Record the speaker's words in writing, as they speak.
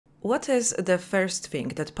What is the first thing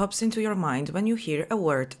that pops into your mind when you hear a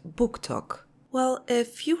word Booktok? Well,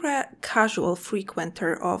 if you're a casual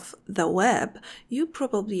frequenter of the web, you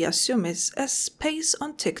probably assume it's a space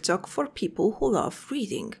on TikTok for people who love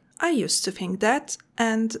reading. I used to think that,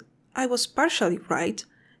 and I was partially right.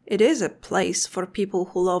 It is a place for people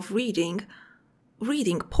who love reading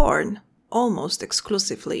porn, almost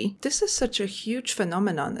exclusively. This is such a huge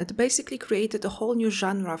phenomenon. It basically created a whole new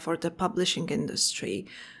genre for the publishing industry.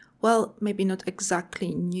 Well, maybe not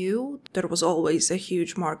exactly new. There was always a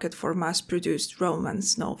huge market for mass-produced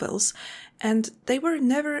romance novels, and they were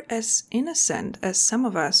never as innocent as some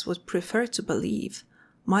of us would prefer to believe.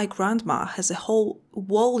 My grandma has a whole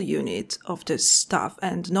wall unit of this stuff,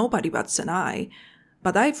 and nobody bats an eye.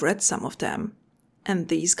 But I've read some of them. And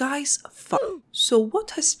these guys So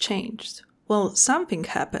what has changed? Well, something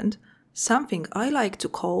happened. Something I like to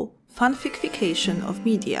call fanficfication of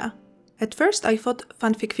media. At first I thought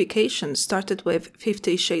fanficfication started with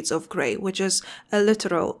 50 Shades of Grey, which is a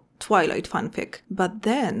literal Twilight fanfic. But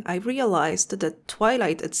then I realized that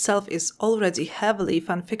Twilight itself is already heavily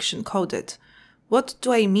fanfiction coded. What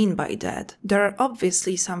do I mean by that? There are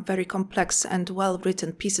obviously some very complex and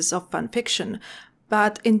well-written pieces of fanfiction,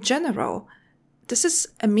 but in general, this is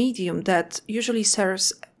a medium that usually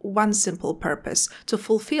serves one simple purpose, to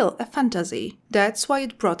fulfill a fantasy. That's why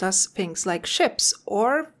it brought us things like ships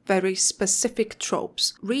or very specific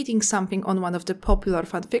tropes. Reading something on one of the popular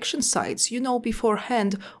fanfiction sites, you know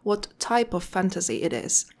beforehand what type of fantasy it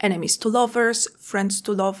is. Enemies to lovers, friends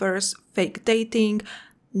to lovers, fake dating,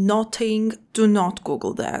 knotting. Do not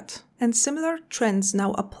Google that. And similar trends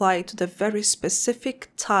now apply to the very specific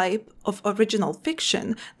type of original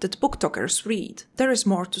fiction that booktokers read. There is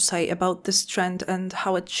more to say about this trend and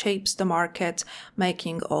how it shapes the market,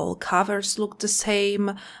 making all covers look the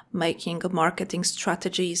same, making marketing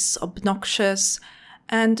strategies obnoxious,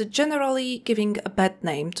 and generally giving a bad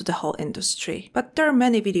name to the whole industry. But there are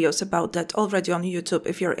many videos about that already on YouTube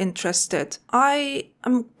if you're interested. I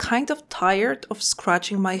am kind of tired of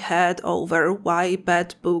scratching my head over why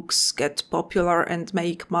bad books get popular and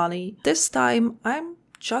make money. This time I'm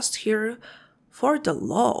just here for the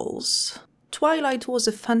lols. Twilight was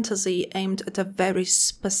a fantasy aimed at a very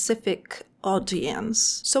specific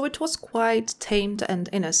audience, so it was quite tamed and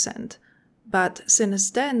innocent. But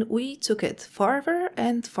since then, we took it farther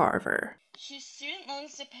and farther. She's student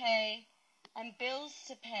loans to pay and bills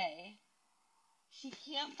to pay. She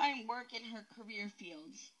can't find work in her career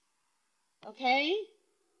fields. Okay?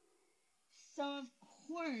 So of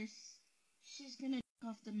course, she's gonna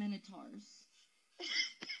off the Minotaurs.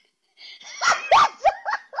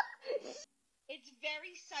 It's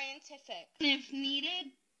very scientific. If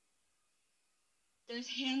needed, there's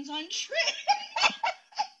hands-on training.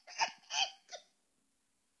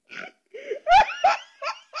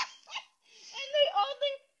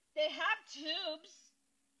 They have tubes,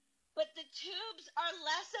 but the tubes are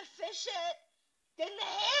less efficient than the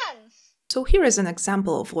hands. So here is an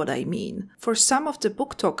example of what I mean. For some of the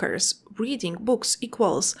booktokers, reading books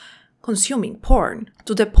equals consuming porn,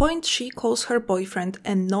 to the point she calls her boyfriend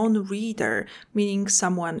a non-reader, meaning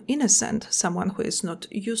someone innocent, someone who is not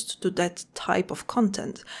used to that type of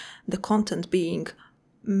content, the content being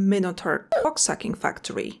Minotaur cocksucking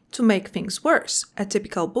factory. To make things worse, a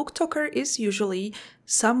typical booktoker is usually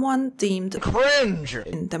someone deemed cringe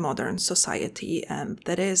in the modern society, and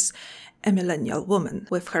that is a millennial woman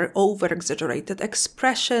with her over-exaggerated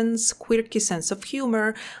expressions, quirky sense of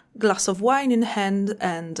humor, glass of wine in hand,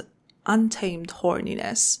 and untamed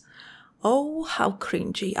horniness. Oh, how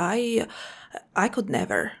cringy. I could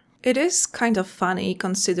never. It is kind of funny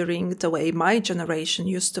considering the way my generation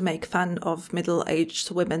used to make fun of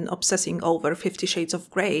middle-aged women obsessing over 50 Shades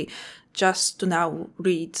of Grey just to now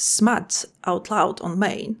read smut out loud on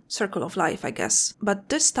main. Circle of life, I guess. But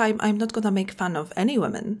this time I'm not gonna make fun of any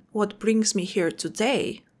women. What brings me here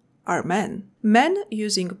today are men. Men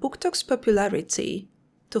using Booktok's popularity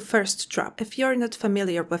to first trap. If you're not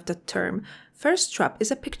familiar with the term, first trap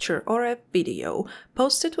is a picture or a video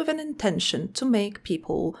posted with an intention to make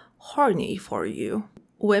people horny for you.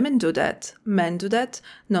 Women do that, men do that,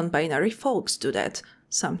 non-binary folks do that,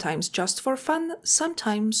 sometimes just for fun,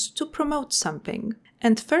 sometimes to promote something.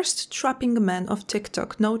 And first trapping men of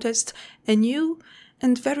TikTok noticed a new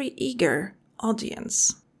and very eager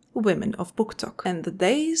audience. Women of Booktok, and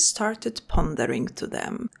they started pondering to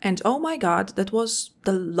them. And oh my god, that was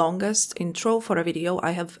the longest intro for a video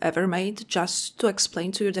I have ever made, just to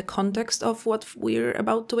explain to you the context of what we're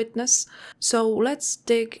about to witness. So let's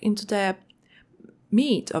dig into the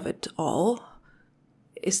meat of it all.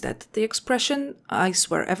 Is that the expression? I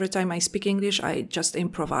swear every time I speak English I just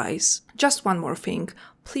improvise. Just one more thing.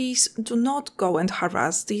 Please do not go and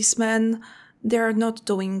harass these men. They are not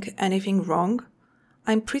doing anything wrong.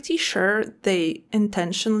 I'm pretty sure they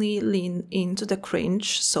intentionally lean into the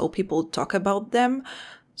cringe so people talk about them,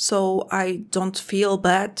 so I don't feel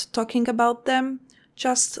bad talking about them.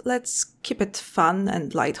 Just let's keep it fun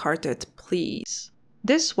and lighthearted, please.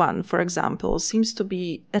 This one, for example, seems to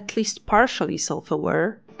be at least partially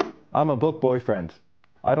self-aware. I'm a book boyfriend.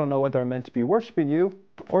 I don't know whether I'm meant to be worshipping you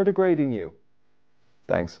or degrading you.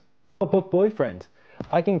 Thanks. I'm a book boyfriend.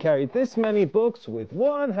 I can carry this many books with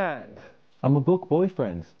one hand. I'm a book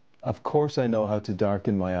boyfriend. Of course I know how to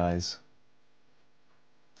darken my eyes.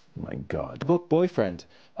 My God. Book boyfriend.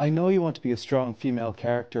 I know you want to be a strong female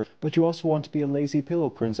character, but you also want to be a lazy pillow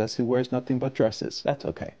princess who wears nothing but dresses. That's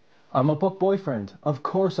okay. I'm a book boyfriend. Of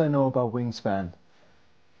course I know about wingspan.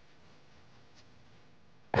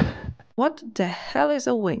 What the hell is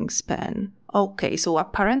a wingspan? Okay, so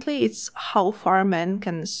apparently it's how far men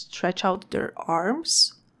can stretch out their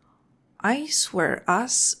arms. I swear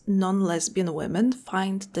us non-lesbian women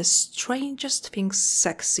find the strangest things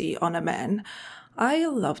sexy on a man. I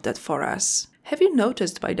love that for us. Have you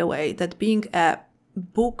noticed, by the way, that being a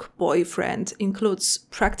book boyfriend includes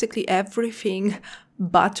practically everything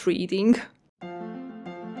but reading?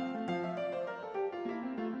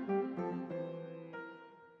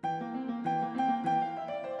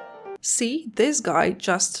 See, this guy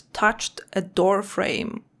just touched a door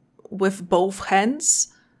frame with both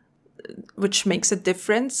hands, which makes a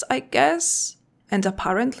difference, I guess. And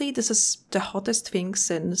apparently this is the hottest thing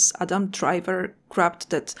since Adam Driver grabbed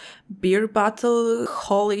that beer bottle.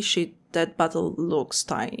 Holy shit, that bottle looks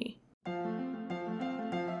tiny.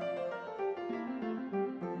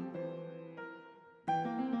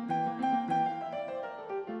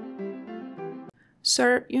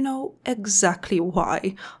 Sir, you know exactly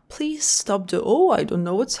why. Please stop the "oh, I don't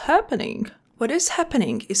know what's happening." What is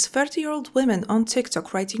happening is 30-year-old women on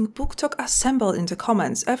TikTok writing Booktok assemble in the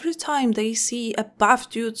comments every time they see a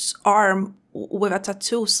buff dude's arm with a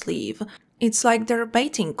tattoo sleeve. It's like their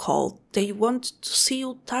mating call. They want to see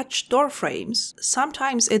you touch door frames.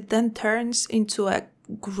 Sometimes it then turns into a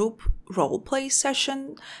group roleplay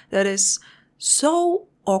session that is so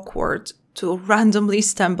awkward to randomly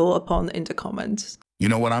stumble upon in the comments. You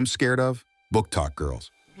know what I'm scared of? Booktok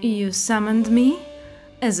girls. You summoned me?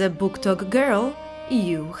 As a Booktok girl,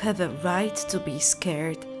 you have a right to be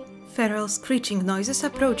scared. Feral screeching noises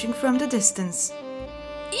approaching from the distance.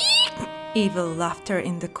 Evil laughter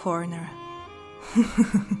in the corner.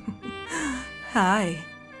 Hi.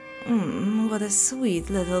 What a sweet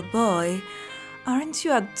little boy. Aren't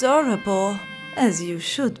you adorable? As you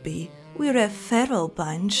should be. We're a feral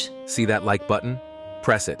bunch. See that like button?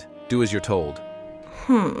 Press it. Do as you're told.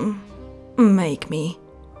 Make me.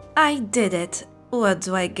 I did it. What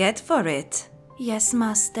do I get for it? Yes,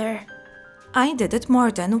 master. I did it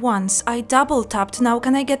more than once. I double tapped. Now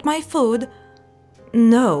can I get my food?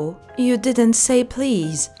 No, you didn't say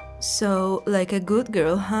please. So, like a good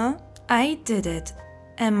girl, huh? I did it.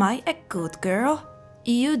 Am I a good girl?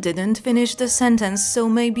 You didn't finish the sentence, so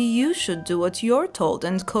maybe you should do what you're told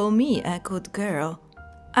and call me a good girl.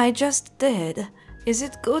 I just did. Is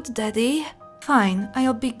it good, Daddy? Fine,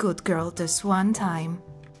 I'll be good girl this one time.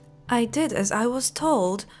 I did as I was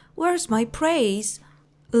told. Where's my praise?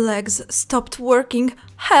 Legs stopped working.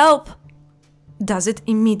 Help! Does it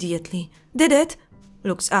immediately. Did it?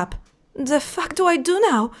 Looks up. The fuck do I do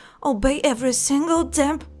now? Obey every single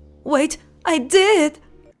damn... Wait, I did!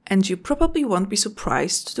 And you probably won't be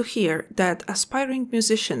surprised to hear that aspiring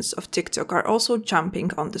musicians of TikTok are also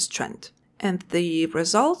jumping on this trend. And the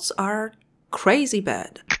results are crazy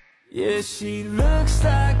bad. Yeah, she looks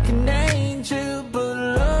like an angel, but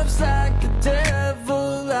loves like a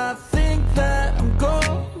devil. I think that I'm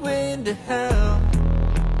going to hell.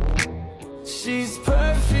 She's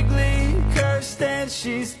perfectly cursed and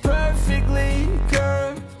she's perfectly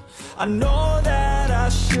curved. I know that I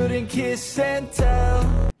shouldn't kiss and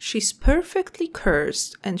tell. She's perfectly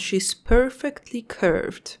cursed and she's perfectly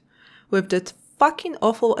curved. With that fucking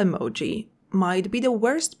awful emoji. Might be the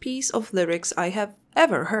worst piece of lyrics I have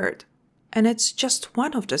ever heard. And it's just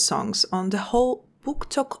one of the songs on the whole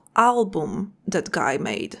Booktok album that guy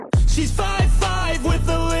made. She's 5'5" with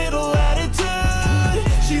a little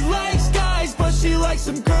attitude. She likes guys, but she likes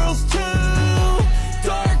some girls too.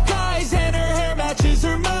 Dark eyes and her hair matches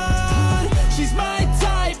her mood. She's my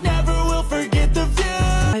type, never will forget the view.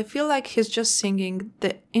 I feel like he's just singing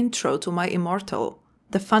the intro to My Immortal,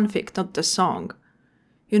 the fanfic, not the song.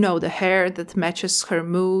 You know, the hair that matches her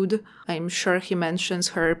mood. I'm sure he mentions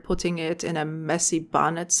her putting it in a messy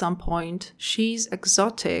bun at some point. She's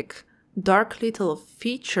exotic. Dark little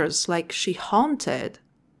features like she haunted.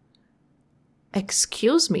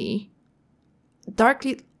 Excuse me?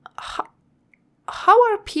 Darkly...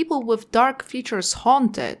 How are people with dark features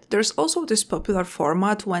haunted? There's also this popular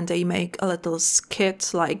format when they make a little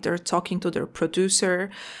skit like they're talking to their producer,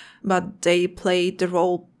 but they play the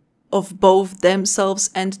role of both themselves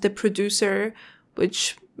and the producer,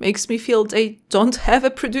 which makes me feel they don't have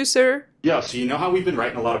a producer. Yo, so you know how we've been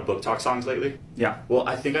writing a lot of Booktok songs lately? Yeah. Well,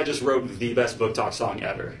 I think I just wrote the best Booktok song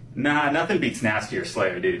ever. Nah, nothing beats Nasty or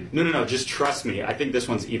Slayer, dude. No, just trust me. I think this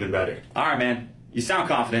one's even better. Alright, man. You sound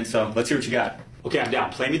confident, so let's hear what you got. Okay, I'm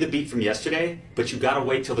down. Play me the beat from yesterday, but you gotta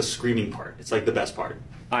wait till the screaming part. It's like the best part.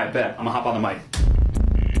 Alright, bet. I'm gonna hop on the mic.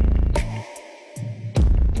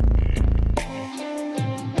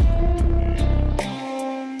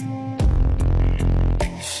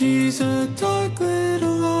 She's a dark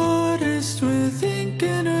little artist with ink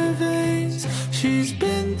in her veins. She's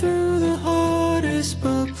been through the hardest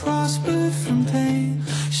but prospered from pain.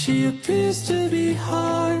 She appears to be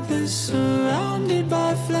heartless, surrounded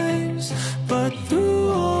by flames, but through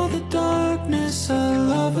all the darkness her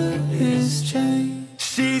lover is changed.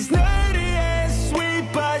 She's nerdy and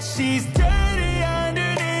sweet, but she's dirty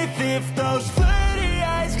underneath. If those flirty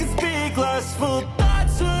eyes could speak, lustful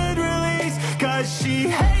thoughts would release. Cause she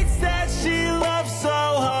hates that she loves so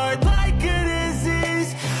hard like a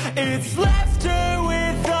disease. It's left her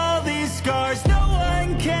with all these scars no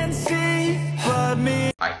one can see but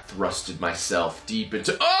me. I thrusted myself deep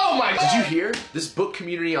into— oh my— did you hear? This book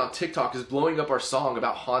community on TikTok is blowing up our song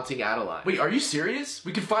about haunting Adeline. Wait, are you serious?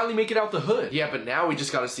 We can finally make it out the hood. Yeah, but now we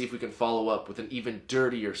just gotta see if we can follow up with an even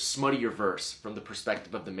dirtier, smuttier verse from the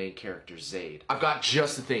perspective of the main character, Zayd. I've got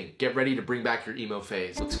just the thing. Get ready to bring back your emo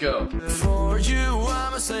phase. Let's go. For you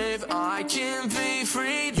I'm a slave, I can be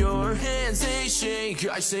freed. Your hands they shake,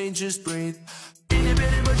 I say just breathe.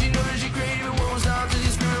 Independent, but you know that you're great. It won't stop till you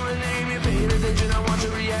screw her name. You're paying attention, I want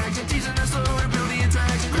your reaction. Teasing her slow to build the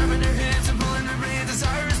attraction. Grabbing her hips and pulling her in.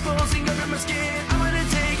 Desire is pulsing under my skin. I'm gonna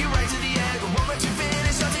take it right to the end. But won't let you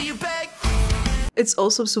finish until you beg. It's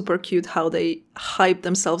also super cute how they hype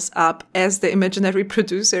themselves up as the imaginary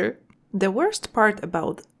producer. The worst part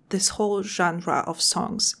about this whole genre of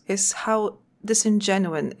songs is how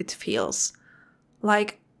disingenuous it feels.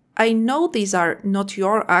 Like, I know these are not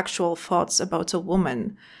your actual thoughts about a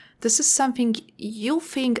woman. This is something you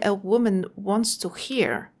think a woman wants to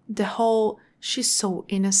hear. The whole, she's so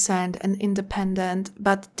innocent and independent,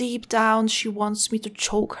 but deep down she wants me to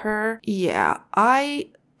choke her. Yeah, I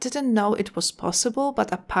didn't know it was possible,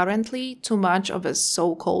 but apparently too much of a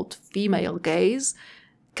so-called female gaze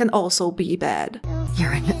can also be bad.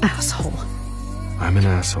 You're an asshole. I'm an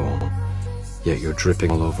asshole, yet you're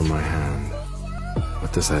dripping all over my hand.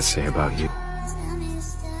 What does that say about you?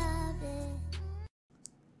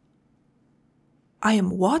 I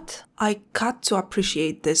am what? I got to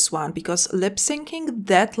appreciate this one, because lip-syncing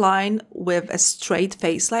that line with a straight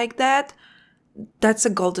face like that, that's a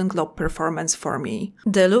Golden Globe performance for me.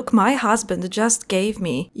 The look my husband just gave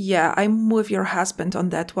me. Yeah, I'm with your husband on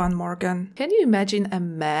that one, Morgan. Can you imagine a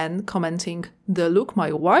man commenting, "The look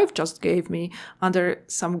my wife just gave me," under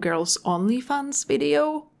some girl's OnlyFans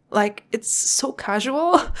video? Like, it's so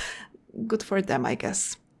casual. Good for them, I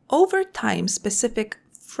guess. Over time, specific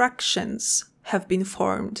fractions have been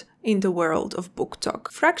formed in the world of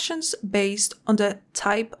Booktok. Fractions based on the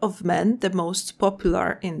type of men the most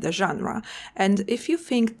popular in the genre. And if you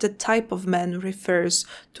think the type of men refers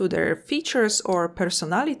to their features or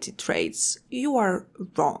personality traits, you are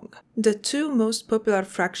wrong. The two most popular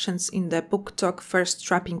fractions in the Booktok first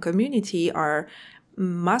trapping community are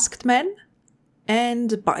masked men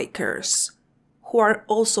and bikers, who are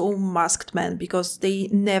also masked men because they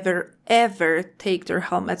never ever take their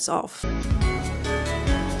helmets off.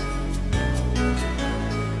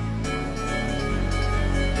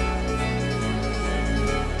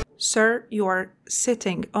 Sir, you are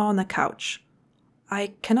sitting on a couch.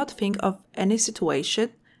 I cannot think of any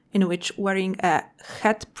situation in which wearing a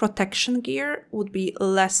head protection gear would be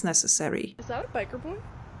less necessary. Is that a biker boy?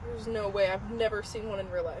 There's no way, I've never seen one in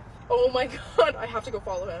real life. Oh my god, I have to go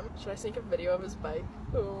follow him. Should I sneak a video of his bike?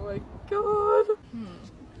 Oh my god.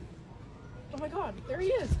 Oh my god, there he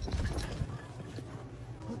is.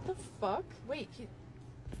 What the fuck? Wait,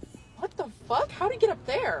 what the fuck? How'd he get up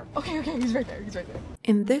there? Okay, he's right there,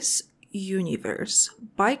 In this universe,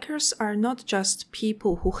 bikers are not just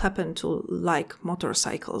people who happen to like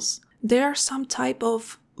motorcycles. They are some type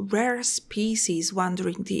of rare species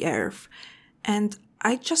wandering the earth, and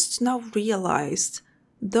I just now realized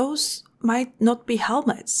those might not be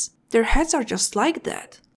helmets. Their heads are just like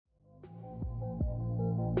that.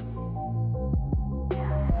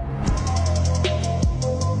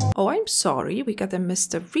 Oh, I'm sorry, we got a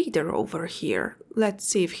Mr. Reader over here. Let's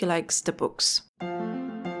see if he likes the books.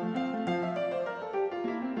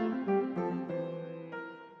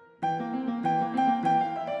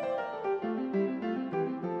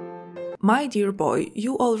 My dear boy,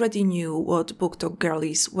 you already knew what Booktok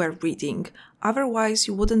girlies were reading. Otherwise,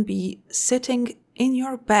 you wouldn't be sitting in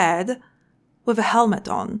your bed with a helmet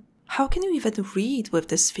on. How can you even read with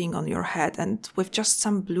this thing on your head and with just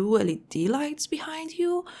some blue LED lights behind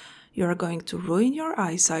you? You're going to ruin your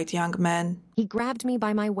eyesight, young man. He grabbed me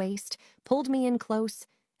by my waist, pulled me in close,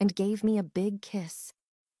 and gave me a big kiss.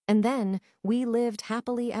 And then we lived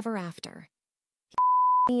happily ever after.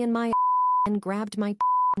 He me in my and grabbed my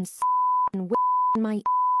and in my.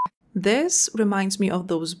 This reminds me of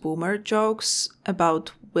those boomer jokes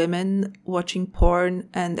about women watching porn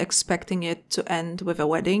and expecting it to end with a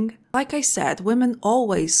wedding. Like I said, women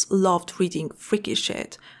always loved reading freaky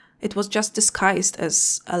shit. It was just disguised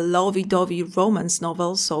as a lovey-dovey romance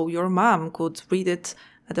novel, so your mom could read it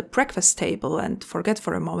at the breakfast table and forget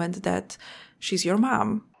for a moment that she's your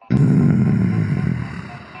mom.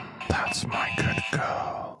 That's my good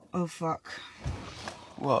girl. Oh fuck.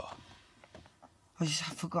 What? I just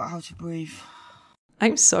forgot how to breathe.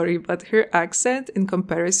 I'm sorry, but her accent in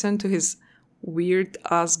comparison to his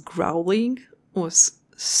weird-ass growling was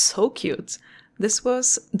so cute. This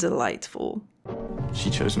was delightful.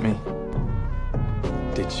 She chose me.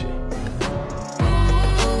 Did she?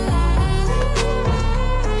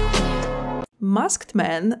 Masked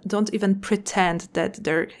men don't even pretend that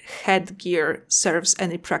their headgear serves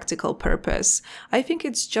any practical purpose. I think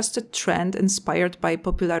it's just a trend inspired by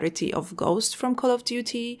popularity of Ghost from Call of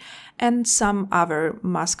Duty and some other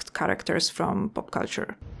masked characters from pop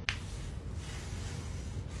culture.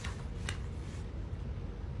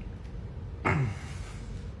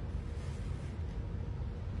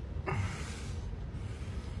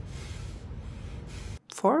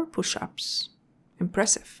 Four push-ups.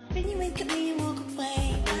 Impressive. When you wake up and you walk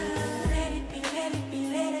away, let it be, let it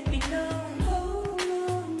be, let it be known. Hold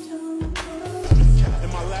on to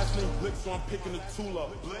and my last name Blick, so I'm picking the tool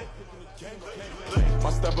up.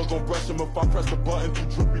 My stepper gon' brush him if I press the button to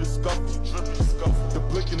drippy the scuff. The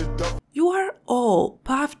blick in the duck. You are all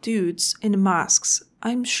buff dudes in masks.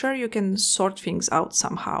 I'm sure you can sort things out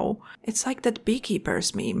somehow. It's like that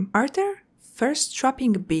beekeepers meme. Are there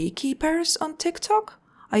thirst-trapping beekeepers on TikTok?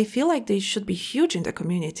 I feel like they should be huge in the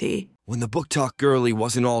community. When the Booktok girlie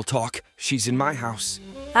wasn't all talk, she's in my house.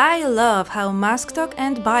 I love how Masktok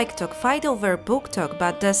and Biketok fight over Booktok,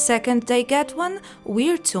 but the second they get one,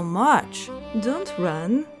 we're too much. Don't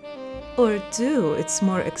run. Or do, it's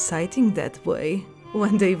more exciting that way.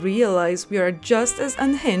 When they realize we are just as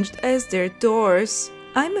unhinged as their doors.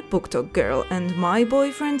 I'm a Booktok girl and my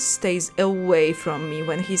boyfriend stays away from me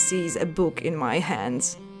when he sees a book in my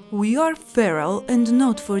hands. We are feral and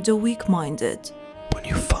not for the weak-minded. When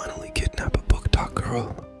you finally kidnap a Booktok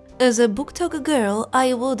girl. As a Booktok girl,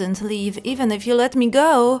 I wouldn't leave even if you let me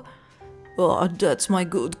go. Oh, that's my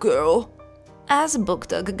good girl. As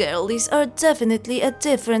Booktok girlies are definitely a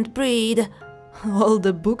different breed. All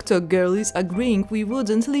the Booktok girlies agreeing we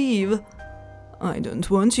wouldn't leave. I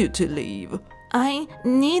don't want you to leave. I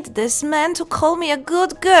need this man to call me a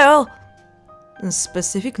good girl.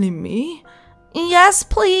 Specifically me? Yes,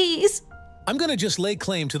 please. I'm gonna just lay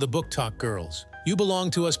claim to the Booktok girls. You belong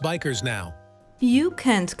to us bikers now. You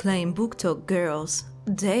can't claim Booktok girls.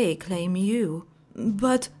 They claim you.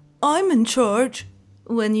 But I'm in charge.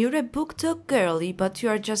 When you're a Booktok girly, but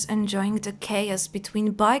you're just enjoying the chaos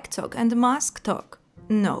between Biketok and Masktok.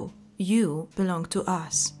 No, you belong to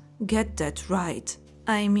us. Get that right.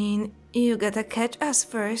 I mean, you gotta catch us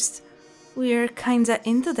first. We're kinda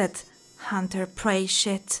into that hunter-prey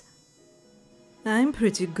shit. I'm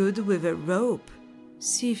pretty good with a rope.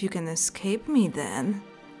 See if you can escape me then.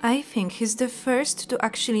 I think he's the first to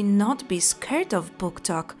actually not be scared of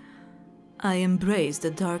Booktok. I embrace the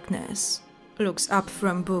darkness. Looks up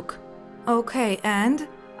from book. Okay, and?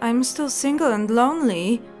 I'm still single and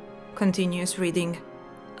lonely. Continues reading.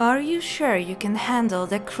 Are you sure you can handle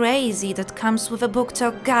the crazy that comes with a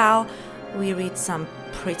Booktok gal? We read some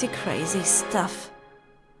pretty crazy stuff.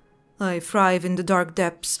 I thrive in the dark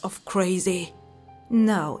depths of crazy.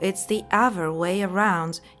 No, it's the other way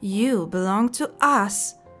around. You belong to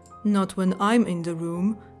us. Not when I'm in the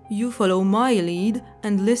room. You follow my lead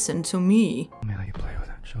and listen to me. Show me how you play with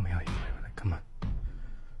it. Show me how you play with it. Come on.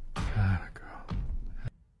 Atta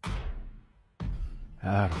girl.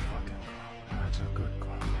 Atta fucking girl. That's a good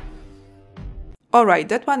girl. Alright,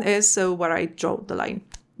 that one is where I draw the line.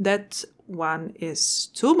 That one is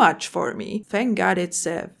too much for me. Thank God it's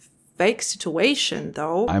a fake situation,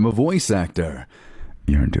 though. I'm a voice actor.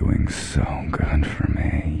 You're doing so good for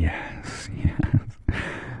me. Yes, yes.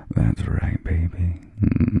 That's right, baby.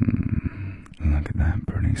 Look at that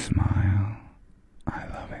pretty smile. I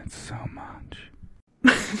love it so much.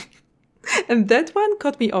 And that one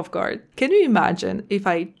caught me off guard. Can you imagine if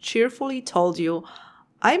I cheerfully told you,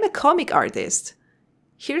 I'm a comic artist.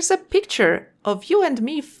 Here's a picture of you and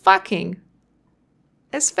me fucking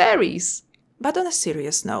as fairies. But on a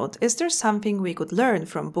serious note, is there something we could learn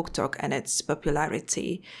from Booktok and its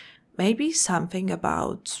popularity? Maybe something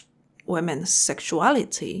about women's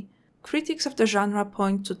sexuality? Critics of the genre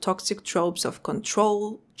point to toxic tropes of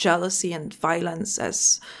control, jealousy, and violence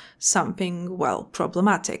as something, well,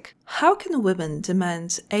 problematic. How can women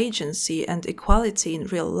demand agency and equality in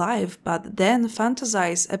real life but then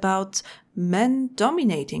fantasize about men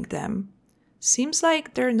dominating them? Seems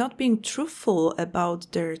like they're not being truthful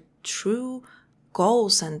about their true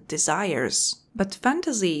goals and desires. But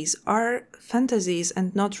fantasies are fantasies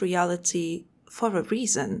and not reality for a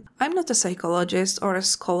reason. I'm not a psychologist or a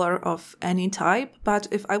scholar of any type, but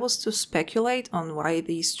if I was to speculate on why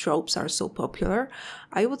these tropes are so popular,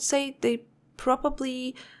 I would say they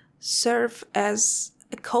probably serve as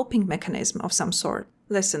a coping mechanism of some sort.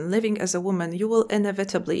 Listen, living as a woman, you will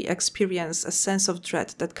inevitably experience a sense of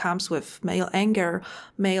dread that comes with male anger,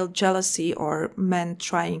 male jealousy, or men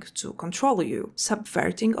trying to control you.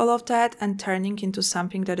 Subverting all of that and turning into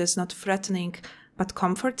something that is not threatening but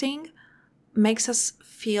comforting makes us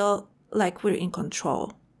feel like we're in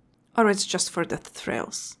control. Or it's just for the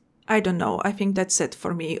thrills. I don't know, I think that's it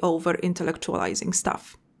for me over-intellectualizing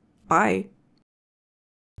stuff. Bye.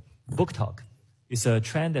 Booktok is a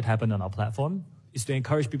trend that happened on our platform. Is to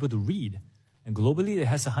encourage people to read. And globally, it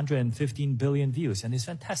has 115 billion views, and it's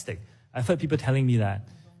fantastic. I've heard people telling me that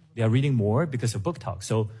they are reading more because of Booktok.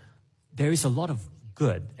 So there is a lot of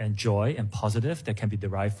good and joy and positive that can be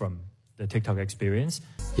derived from the TikTok experience.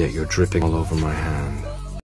 Yet you're dripping all over my hand.